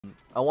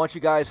I want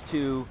you guys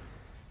to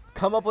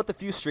come up with a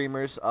few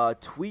streamers,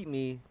 tweet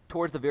me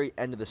towards the very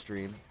end of the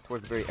stream,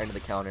 towards the very end of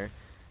the counter.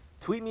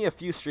 Tweet me a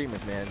few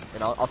streamers, man,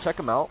 and I'll check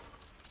them out.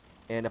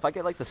 And if I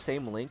get like the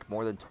same link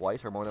more than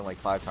twice or more than like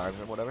 5 times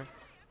or whatever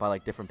by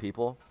like different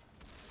people,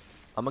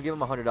 I'm gonna give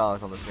them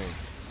 $100 on the stream.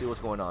 See what's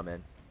going on,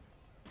 man.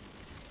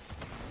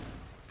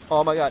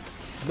 Oh my god.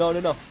 No,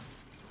 no, no.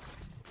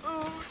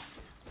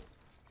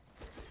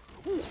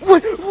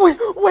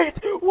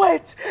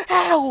 Wait!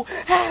 How?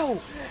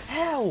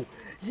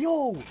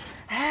 Yo,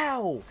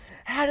 how?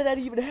 How did that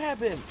even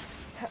happen?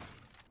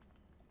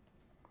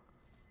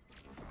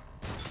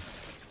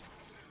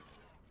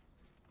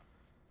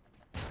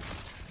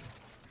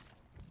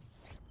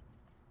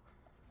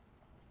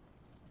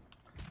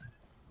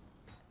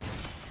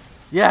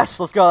 Yes,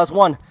 let's go. That's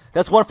one.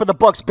 That's one for the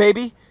books,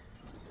 baby.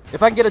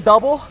 If I can get a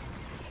double.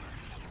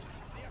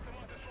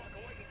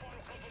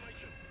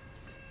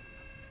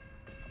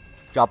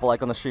 Drop a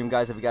like on the stream,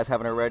 guys, if you guys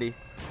haven't already.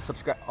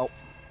 Subscribe. Oh.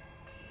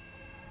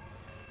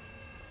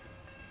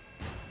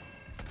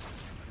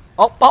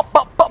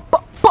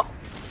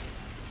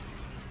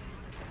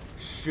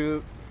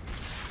 Shoot.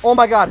 Oh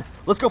my god.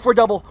 Let's go for a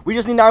double. We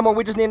just need 9 more.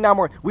 We just need 9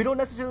 more. We don't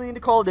necessarily need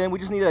to call it in. We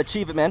just need to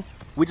achieve it, man.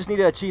 We just need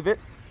to achieve it.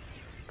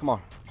 Come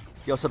on.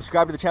 Yo,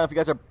 subscribe to the channel if you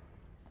guys are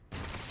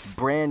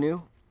brand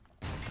new.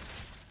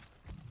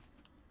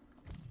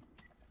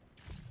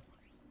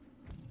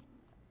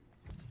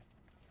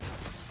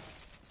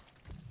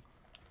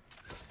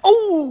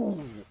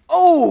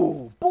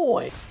 Oh,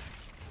 boy.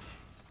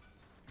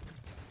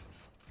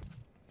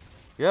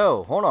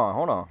 Yo, hold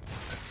on.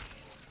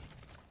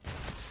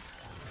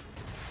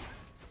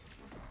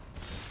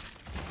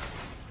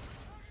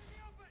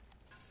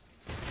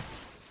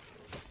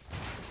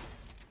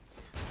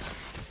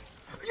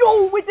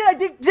 Yo, wait, did I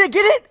get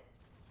it?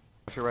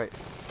 You're right.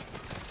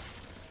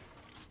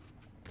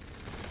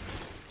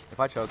 If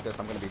I choke this,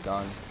 I'm gonna be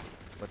done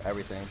with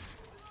everything.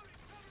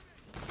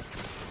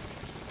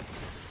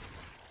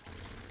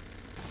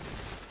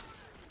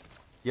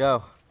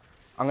 Yo,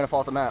 I'm gonna fall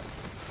off the map.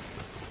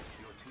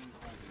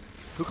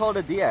 Who called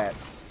it a Diat?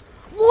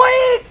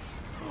 What?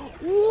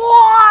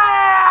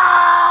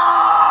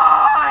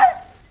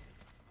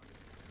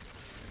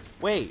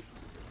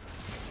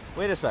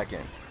 Wait a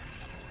second.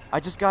 I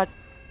just got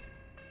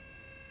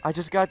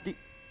de-added.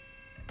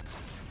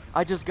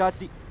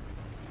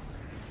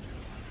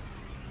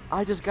 I just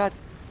got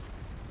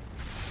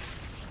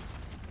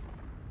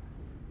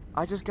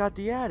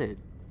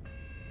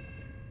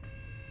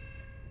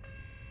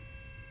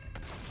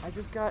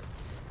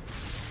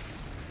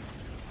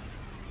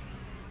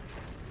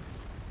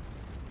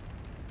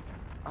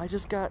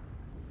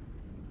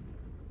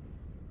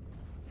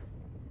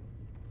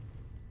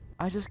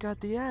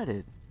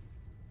de-added.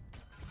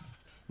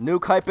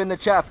 Nuke hype in the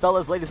chat,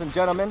 fellas, ladies and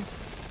gentlemen.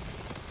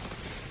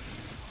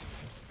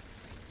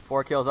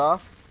 4 kills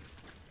off.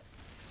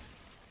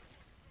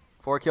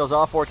 4 kills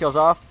off, 4 kills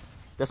off.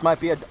 This might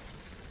be a...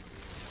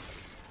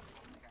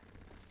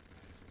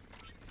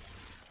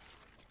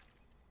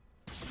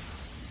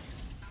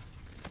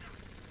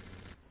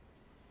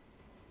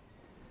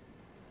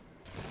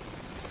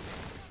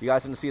 You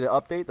guys didn't see the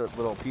update, the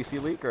little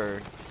PC leak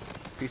or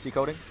PC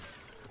coding?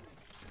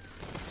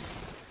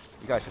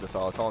 You guys should have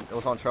saw it. It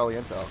was on Charlie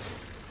Intel.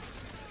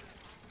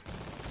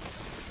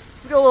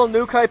 Let's get a little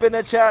nuke hype in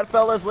the chat,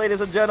 fellas,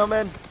 ladies and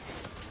gentlemen.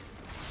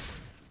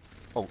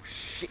 Oh,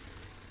 shit.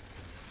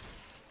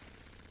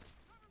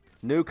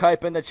 Nuke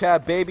hype in the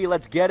chat, baby.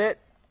 Let's get it.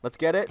 Let's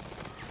get it.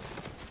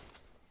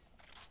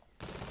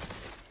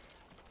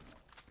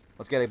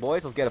 Let's get it,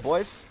 boys. Let's get it,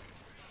 boys.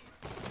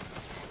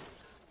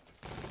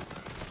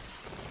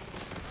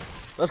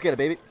 Let's get it,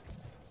 baby.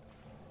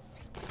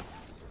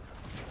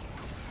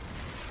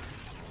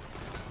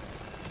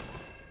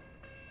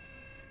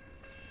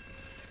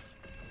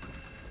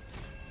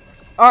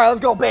 All right,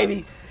 let's go,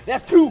 baby.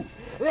 That's 2.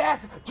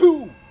 That's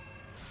 2.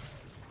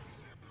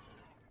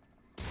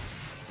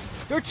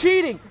 They're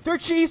cheating.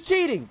 He's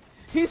cheating.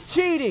 He's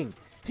cheating.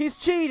 He's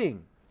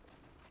cheating.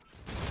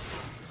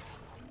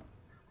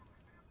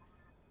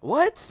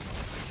 What?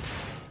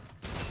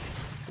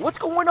 What's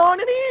going on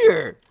in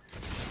here?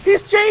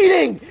 He's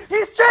cheating!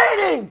 He's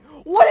cheating!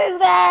 What is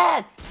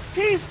that?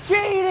 He's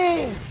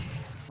cheating!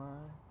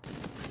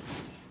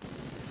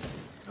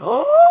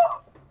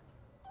 Oh!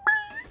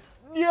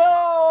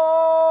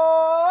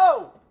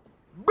 Yo!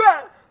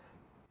 Bruh!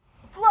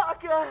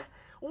 Flocka!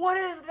 What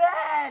is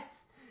that?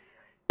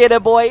 Get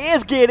it, boy.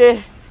 Let's get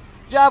it.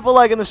 Drop a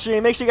like on the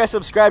stream. Make sure you guys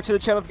subscribe to the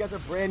channel if you guys are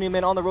brand new,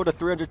 man. On the road to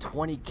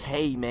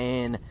 320K,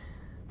 man.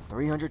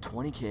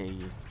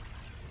 320K.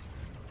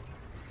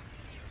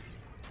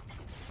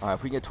 Alright,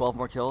 if we can get 12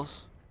 more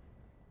kills.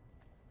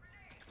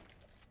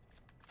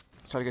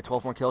 Let's try to get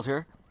 12 more kills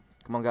here.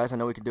 Come on, guys. I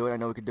know we can do it. I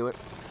know we can do it.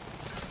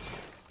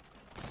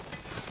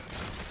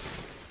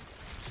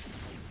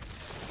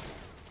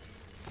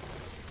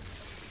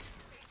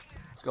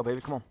 Let's go,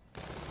 baby. Come on.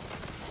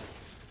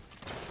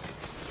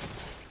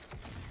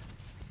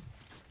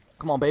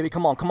 Come on, baby.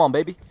 Come on. Come on,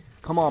 baby.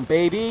 Come on,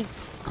 baby.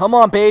 Come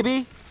on,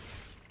 baby.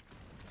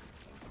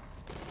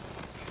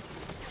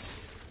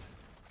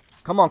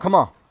 Come on, come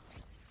on.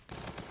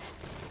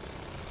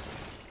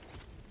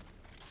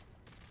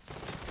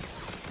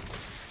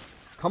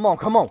 Come on,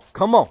 come on,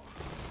 come on.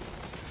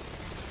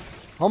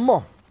 Come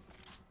on.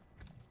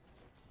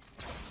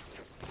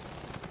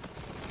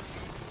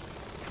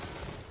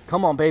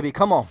 Come on, baby,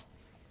 come on.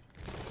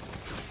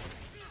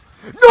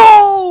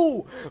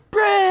 No!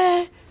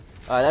 Bruh!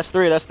 Alright, that's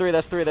three, that's three,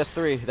 that's three, that's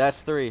three.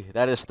 That's three.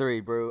 That is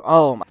three, bro.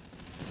 Oh my.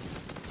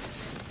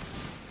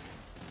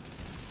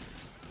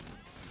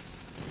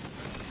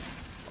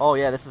 Oh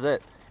yeah, this is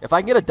it. If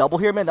I can get a double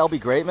here, man, that'll be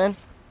great, man.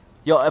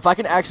 Yo, if I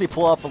can actually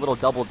pull off a little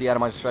double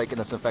deatomizer strike in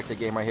this infected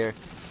game right here,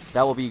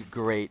 that would be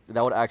great.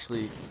 That would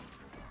actually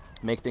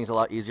make things a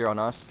lot easier on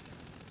us,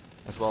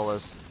 as well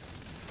as.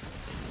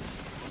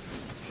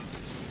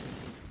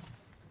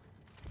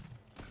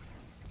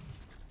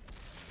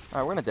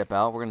 Alright, we're gonna dip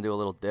out. We're gonna do a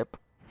little dip.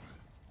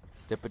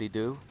 Dippity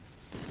doo.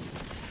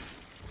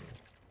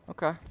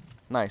 Okay.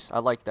 Nice. I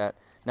like that.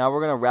 Now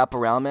we're gonna wrap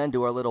around, man,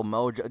 do our little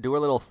mojo, do our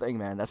little thing,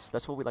 man.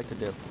 That's what we like to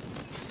do.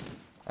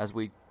 As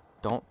we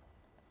don't.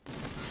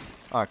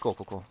 Alright, cool,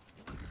 cool, cool.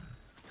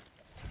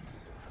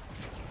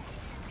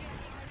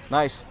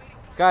 Nice.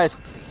 Guys.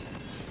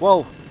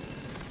 Whoa.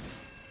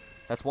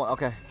 That's one.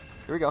 Okay.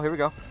 Here we go, here we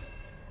go.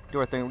 Do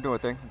our thing, do our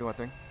thing, do our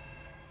thing.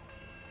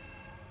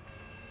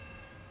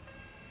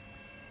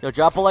 Yo,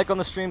 drop a like on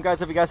the stream,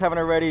 guys, if you guys haven't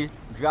already.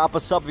 Drop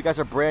a sub if you guys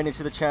are brand new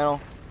to the channel.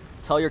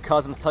 Tell your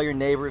cousins, tell your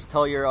neighbors,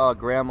 tell your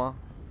grandma.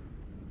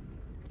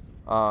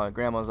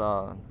 Grandma's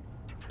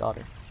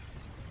daughter.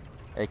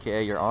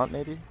 AKA your aunt,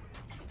 maybe?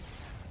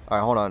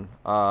 Alright, hold on.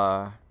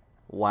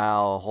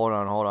 Wow, hold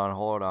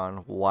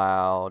on.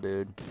 Wow,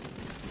 dude.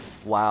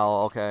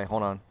 Wow, okay,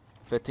 hold on.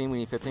 15, we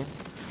need 15.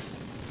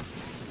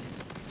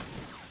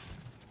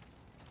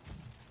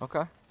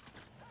 Okay.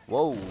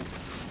 Whoa.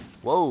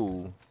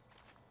 Whoa.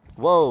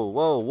 Whoa,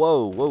 whoa,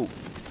 whoa, whoa.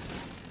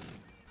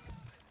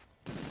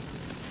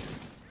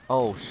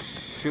 Oh,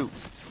 shoot.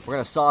 We're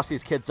going to sauce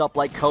these kids up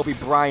like Kobe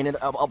Bryant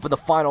up in the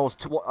finals.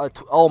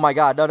 Oh, my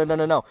God. No, no, no,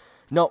 no, no.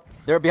 No,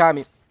 they're behind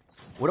me.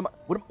 What am I?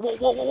 Whoa, whoa,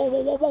 whoa, whoa,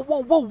 whoa, whoa,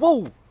 whoa, whoa,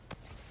 whoa.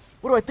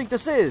 What do I think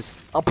this is?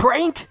 A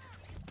prank?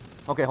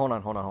 Okay, hold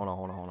on. Whoa, whoa,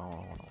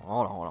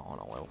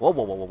 whoa,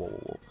 whoa, whoa,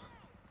 whoa.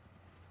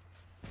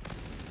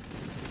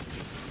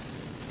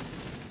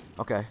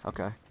 Okay,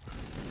 okay.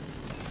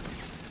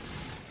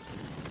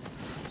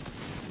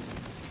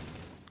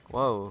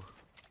 Whoa.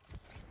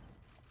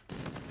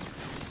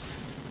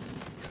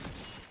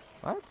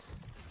 What?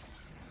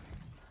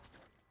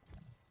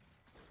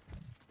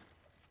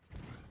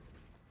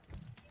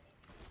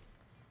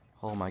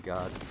 Oh my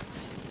God.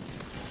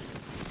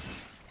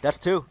 That's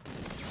two.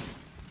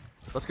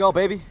 Let's go,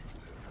 baby.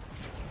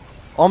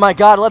 Oh my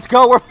God, let's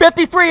go. We're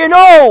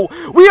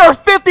 53-0. We are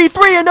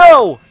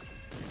 53-0.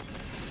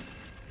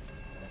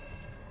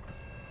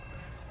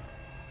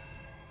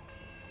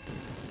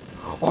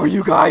 Are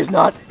you guys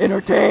not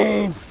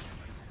entertained?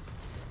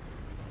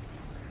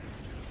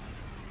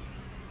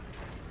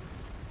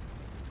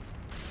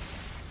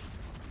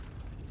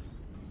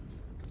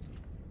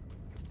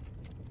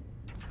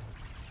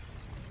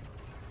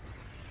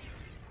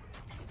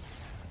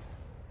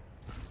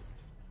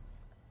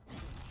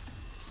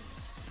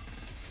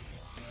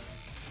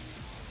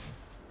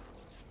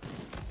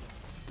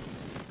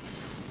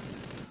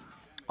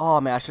 Oh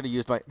man, I should have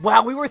used my.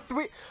 Wow, we were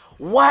three.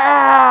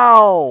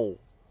 Wow.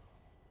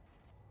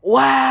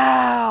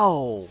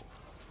 Wow!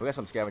 We got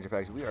some scavenger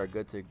packs. We are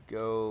good to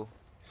go.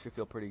 Should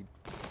feel pretty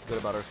good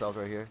about ourselves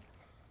right here.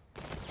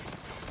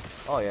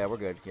 Oh yeah, we're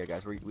good. Yeah,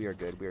 guys, we are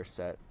good. We are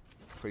set.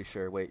 Pretty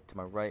sure. Wait, to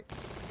my right.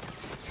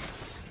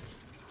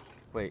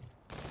 Wait.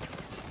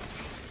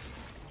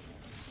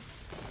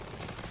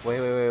 Wait.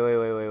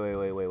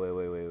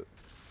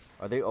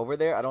 Are they over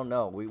there? I don't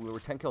know. We were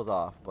 10 kills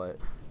off, but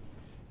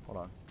hold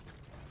on.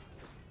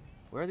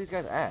 Where are these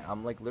guys at?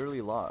 I'm like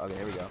literally lost. Okay,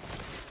 here we go.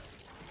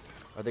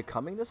 Are they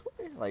coming this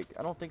way? Like,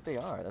 I don't think they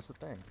are. That's the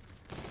thing.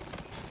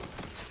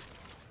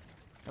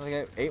 I think I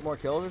have 8 more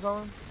kills or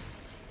something?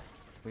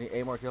 We need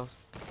 8 more kills.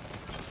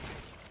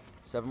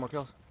 7 more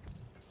kills.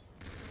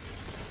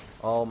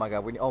 Oh my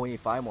God. We need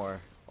 5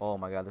 more. Oh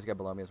my God. This guy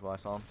below me as well. I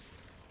saw him.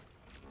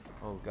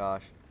 Oh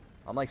gosh.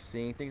 I'm like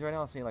seeing things right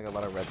now. I'm seeing like a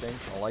lot of red things.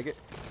 I don't like it.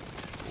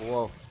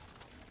 Whoa.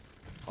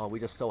 Oh, we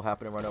just so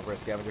happen to run over a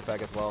scavenger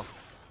pack as well.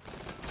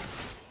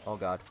 Oh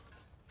God.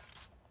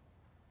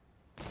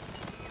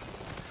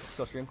 Let's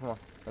go stream, come on.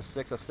 That's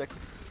 6, that's 6.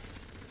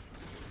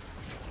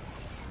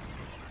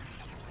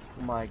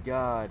 Oh my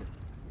God.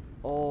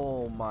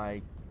 Oh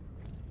my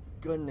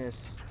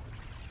goodness.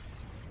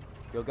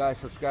 Yo guys,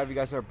 subscribe if you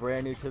guys are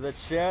brand new to the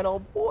channel,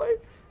 boy.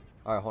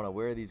 Alright, hold on.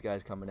 Where are these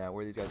guys coming at?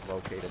 Where are these guys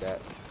located at?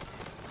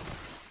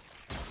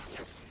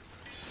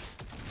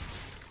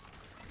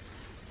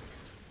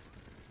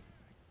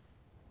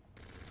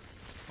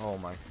 Oh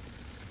my.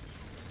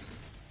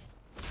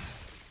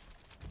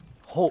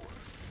 Oh.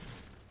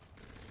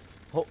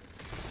 Oh.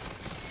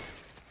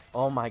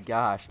 Oh my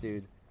gosh,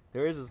 dude.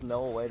 There is just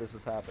no way this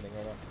is happening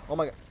right now. Oh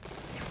my God.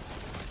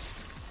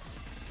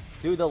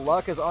 Dude, the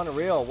luck is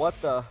unreal. What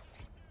the?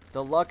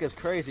 The luck is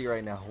crazy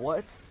right now.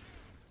 What?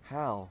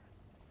 How?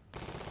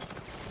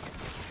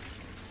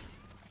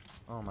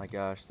 Oh my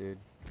gosh, dude.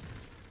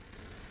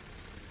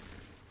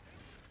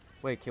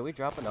 Wait, can we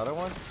drop another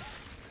one?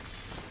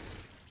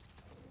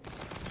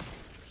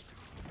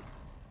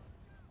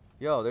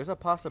 Yo, there's a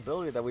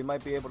possibility that we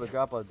might be able to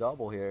drop a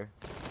double here.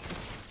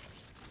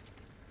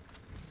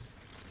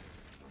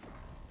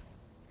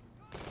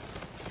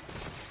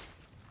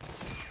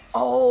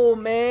 Oh,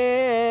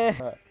 man!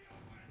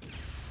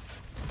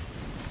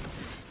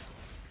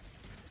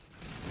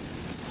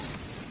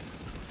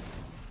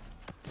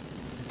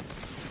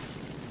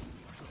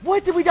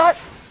 What? Did we die?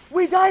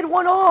 We died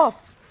one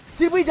off!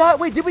 Did we die?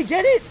 Wait, did we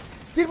get it?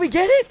 Did we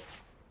get it?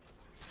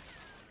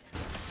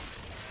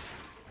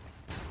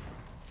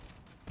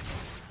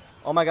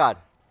 Oh my god.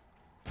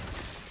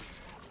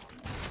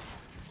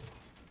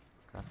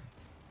 Okay.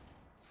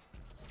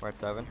 We're at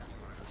 7.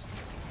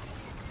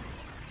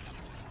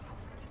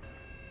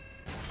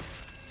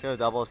 Let's get a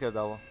double, let's get a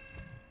double.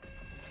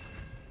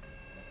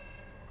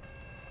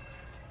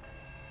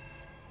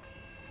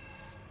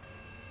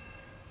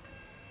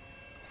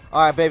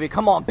 Alright, baby.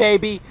 Come on,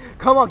 baby.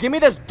 Come on, give me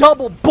this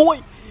double,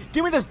 boy.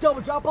 Give me this double.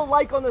 Drop a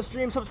like on the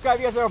stream. Subscribe.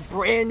 You guys are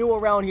brand new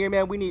around here,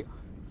 man. We need...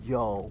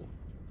 Yo.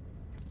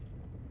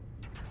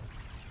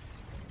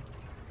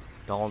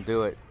 Don't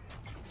do it.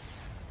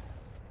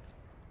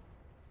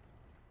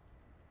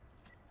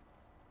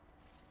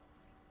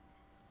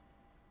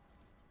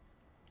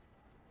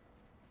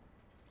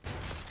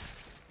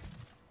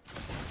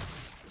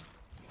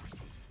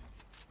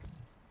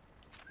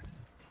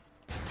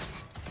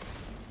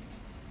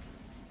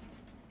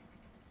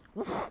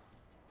 Oof.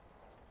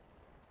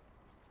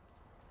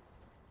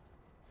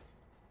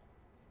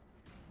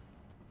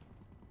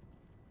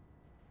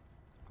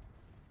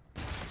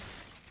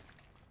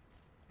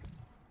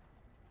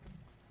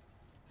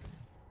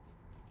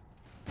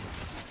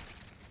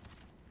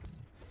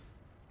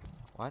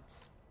 What?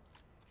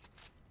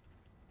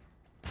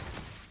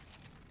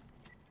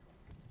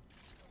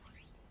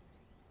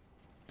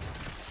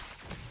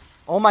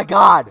 Oh my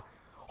god!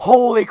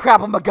 Holy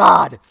crap, I'm a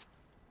god!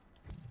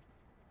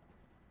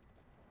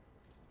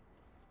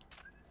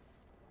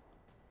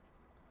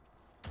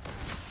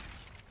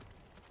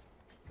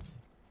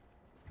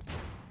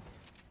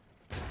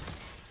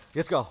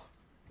 Let's go.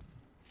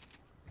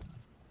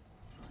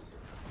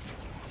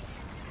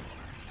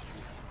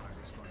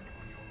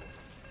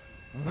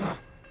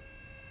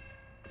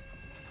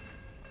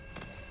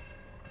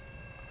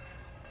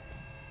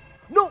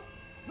 No!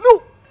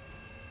 No!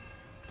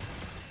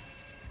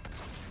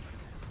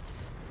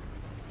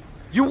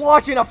 You're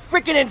watching a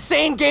freaking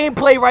insane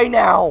gameplay right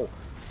now!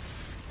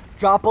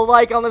 Drop a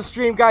like on the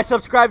stream, guys.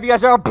 Subscribe if you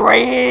guys are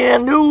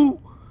brand new!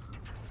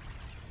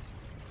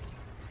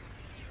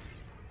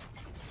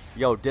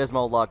 Yo,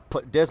 Dismo Luck.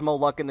 Put Dismo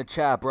Luck in the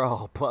chat,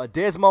 bro. Put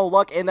Dismo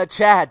Luck in the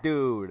chat,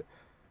 dude.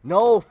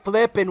 No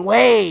flipping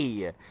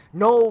way.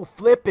 No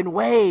flipping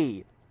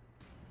way.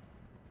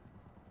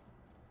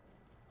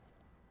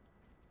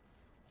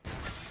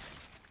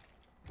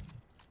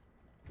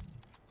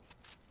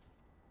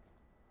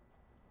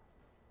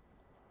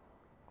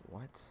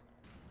 What?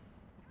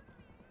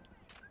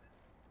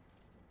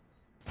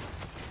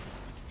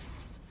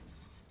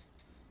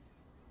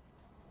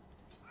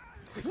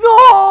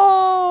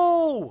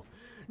 No!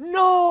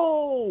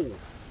 No!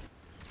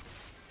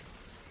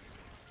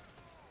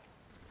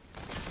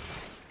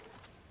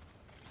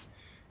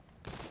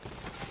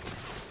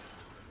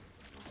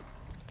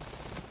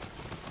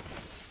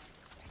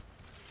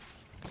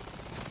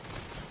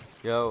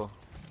 Yo,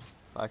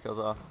 5 kills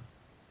off.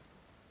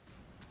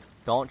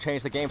 Don't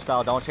change the game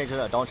style. Don't change it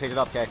up. Don't change it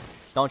up, okay?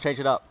 Don't change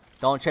it up.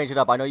 Don't change it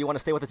up. I know you want to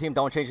stay with the team.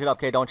 Don't change it up,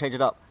 okay? Don't change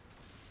it up.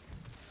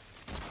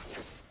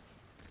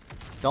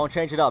 Don't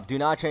change it up. Do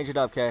not change it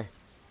up, okay?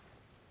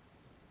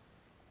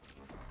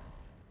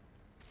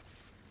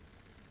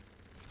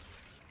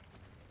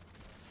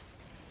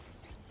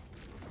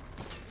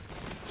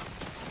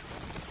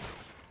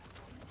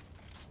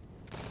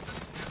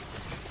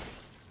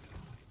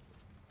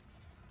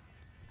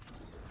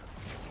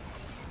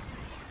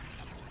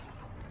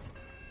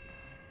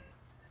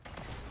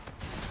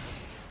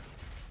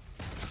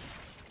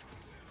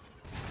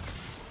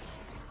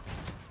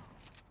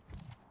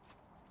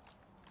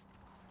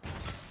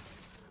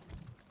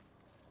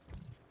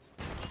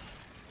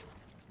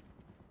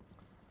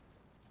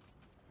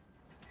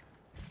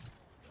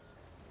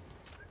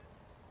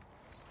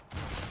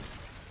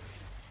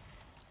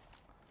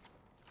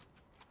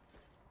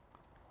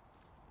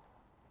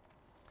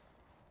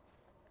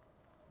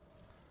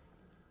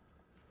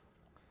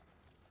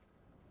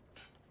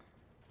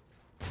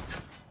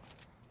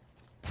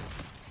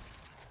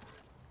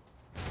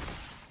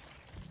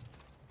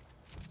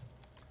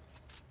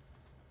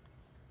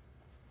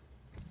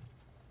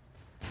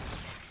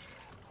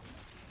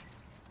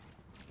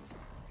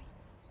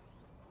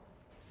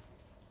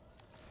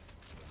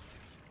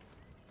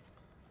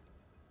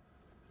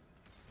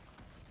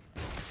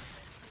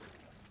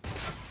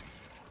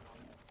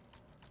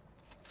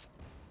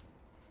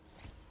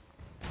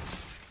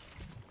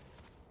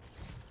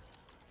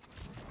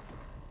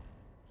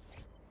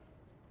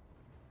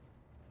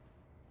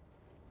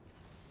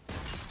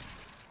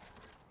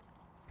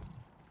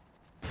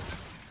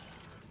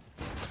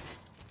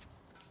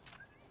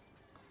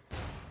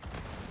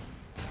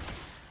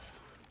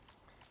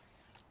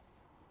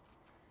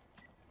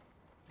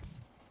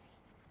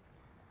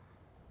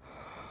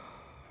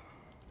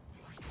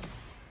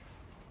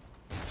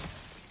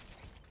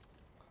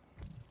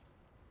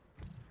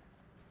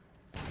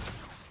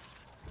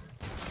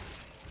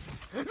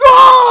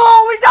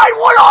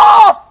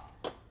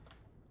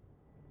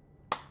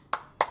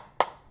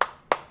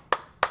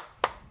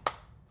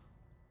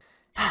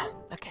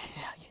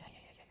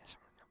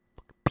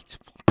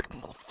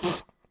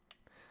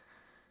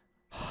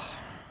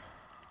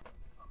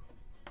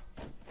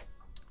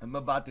 I'm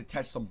about to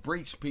test some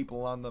Breach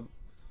people on them.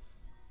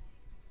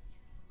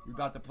 We're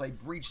about to play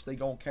Breach. They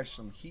gonna catch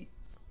some heat.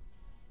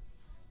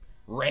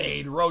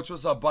 Raid. Roach,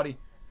 what's up, buddy?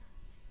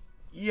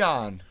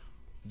 Eon.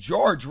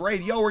 George,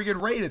 raid. Yo, we're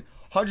getting raided.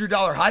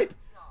 $100 hype?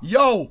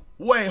 Yo,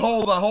 wait,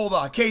 hold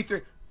on.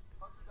 K3.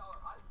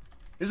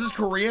 Is this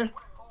Korean?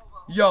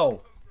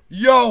 Yo,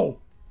 baby!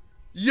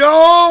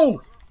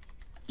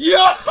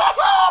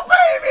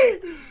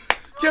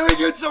 Can we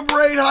get some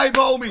raid hype,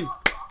 homie?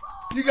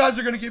 You guys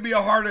are gonna give me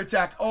a heart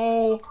attack.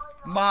 Oh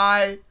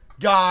my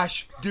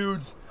gosh,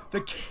 dudes.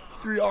 The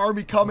K3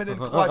 army coming in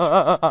clutch.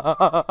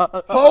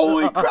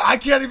 Holy crap. I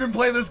can't even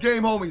play this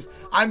game, homies.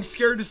 I'm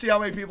scared to see how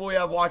many people we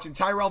have watching.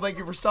 Tyrell, thank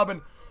you for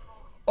subbing.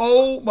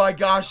 Oh my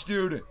gosh,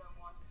 dude.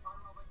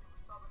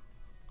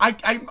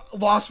 I'm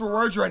lost for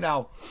words right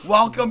now.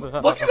 Welcome.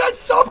 Look at that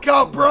sub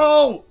count,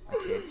 bro.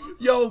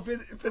 Yo,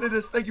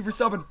 Vinitus, thank you for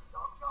subbing.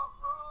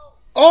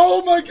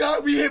 Oh my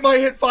god, we might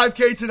hit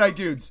 5K tonight,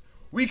 dudes.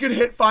 We could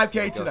hit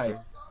 5K tonight.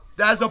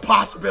 That's a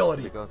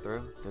possibility.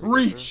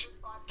 Reach.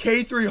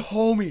 K3,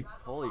 homie.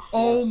 Holy shit.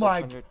 Oh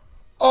my.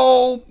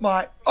 Oh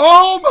my.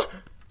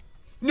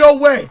 No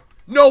way.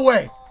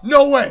 Oh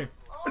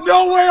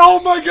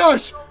my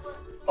gosh.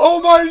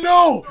 Oh my,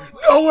 no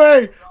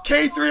way.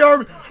 K3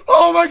 army.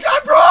 Oh my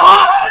god, bro.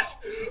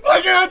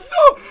 I got so.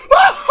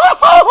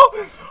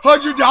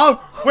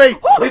 $100. Wait,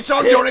 they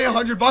saw me donate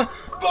 $100.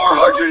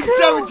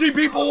 417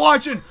 people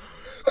watching.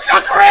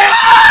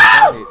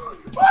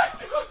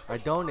 I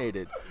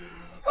donated.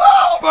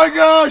 Oh my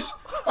gosh!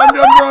 I'm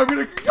done, bro. I'm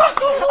gonna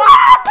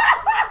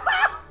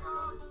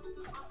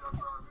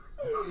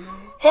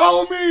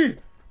hold me!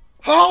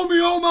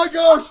 Oh my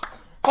gosh!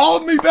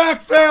 Hold me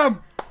back,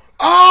 fam!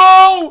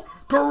 Oh!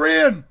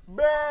 Korean!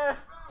 Not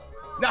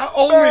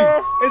only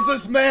is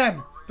this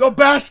man the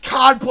best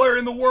COD player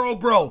in the world,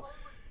 bro,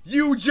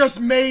 you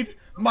just made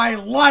my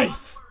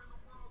life!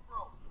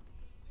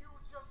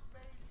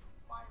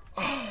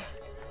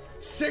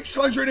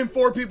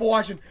 604 people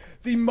watching.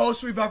 The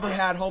most we've ever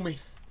had, homie.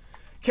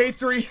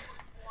 K3,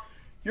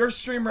 you're a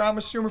streamer. I'm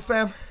a streamer,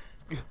 fam.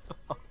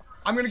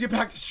 I'm going to get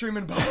back to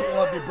streaming, but I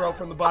love you, bro,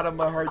 from the bottom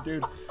of my heart,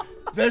 dude.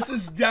 This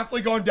is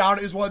definitely going down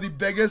as one of the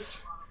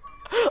biggest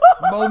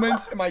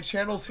moments in my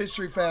channel's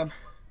history, fam.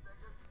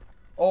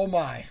 Oh,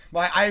 my.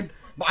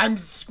 I'm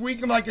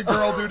squeaking like a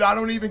girl, dude. I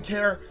don't even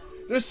care.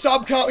 This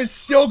sub count is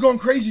still going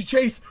crazy.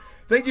 Chase,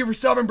 thank you for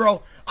subbing,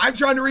 bro. I'm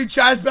trying to reach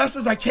as best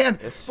as I can,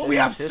 but we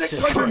have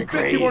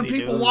 651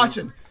 people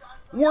watching.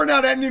 We're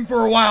not ending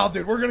for a while,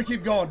 dude. We're going to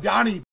keep going. Donnie.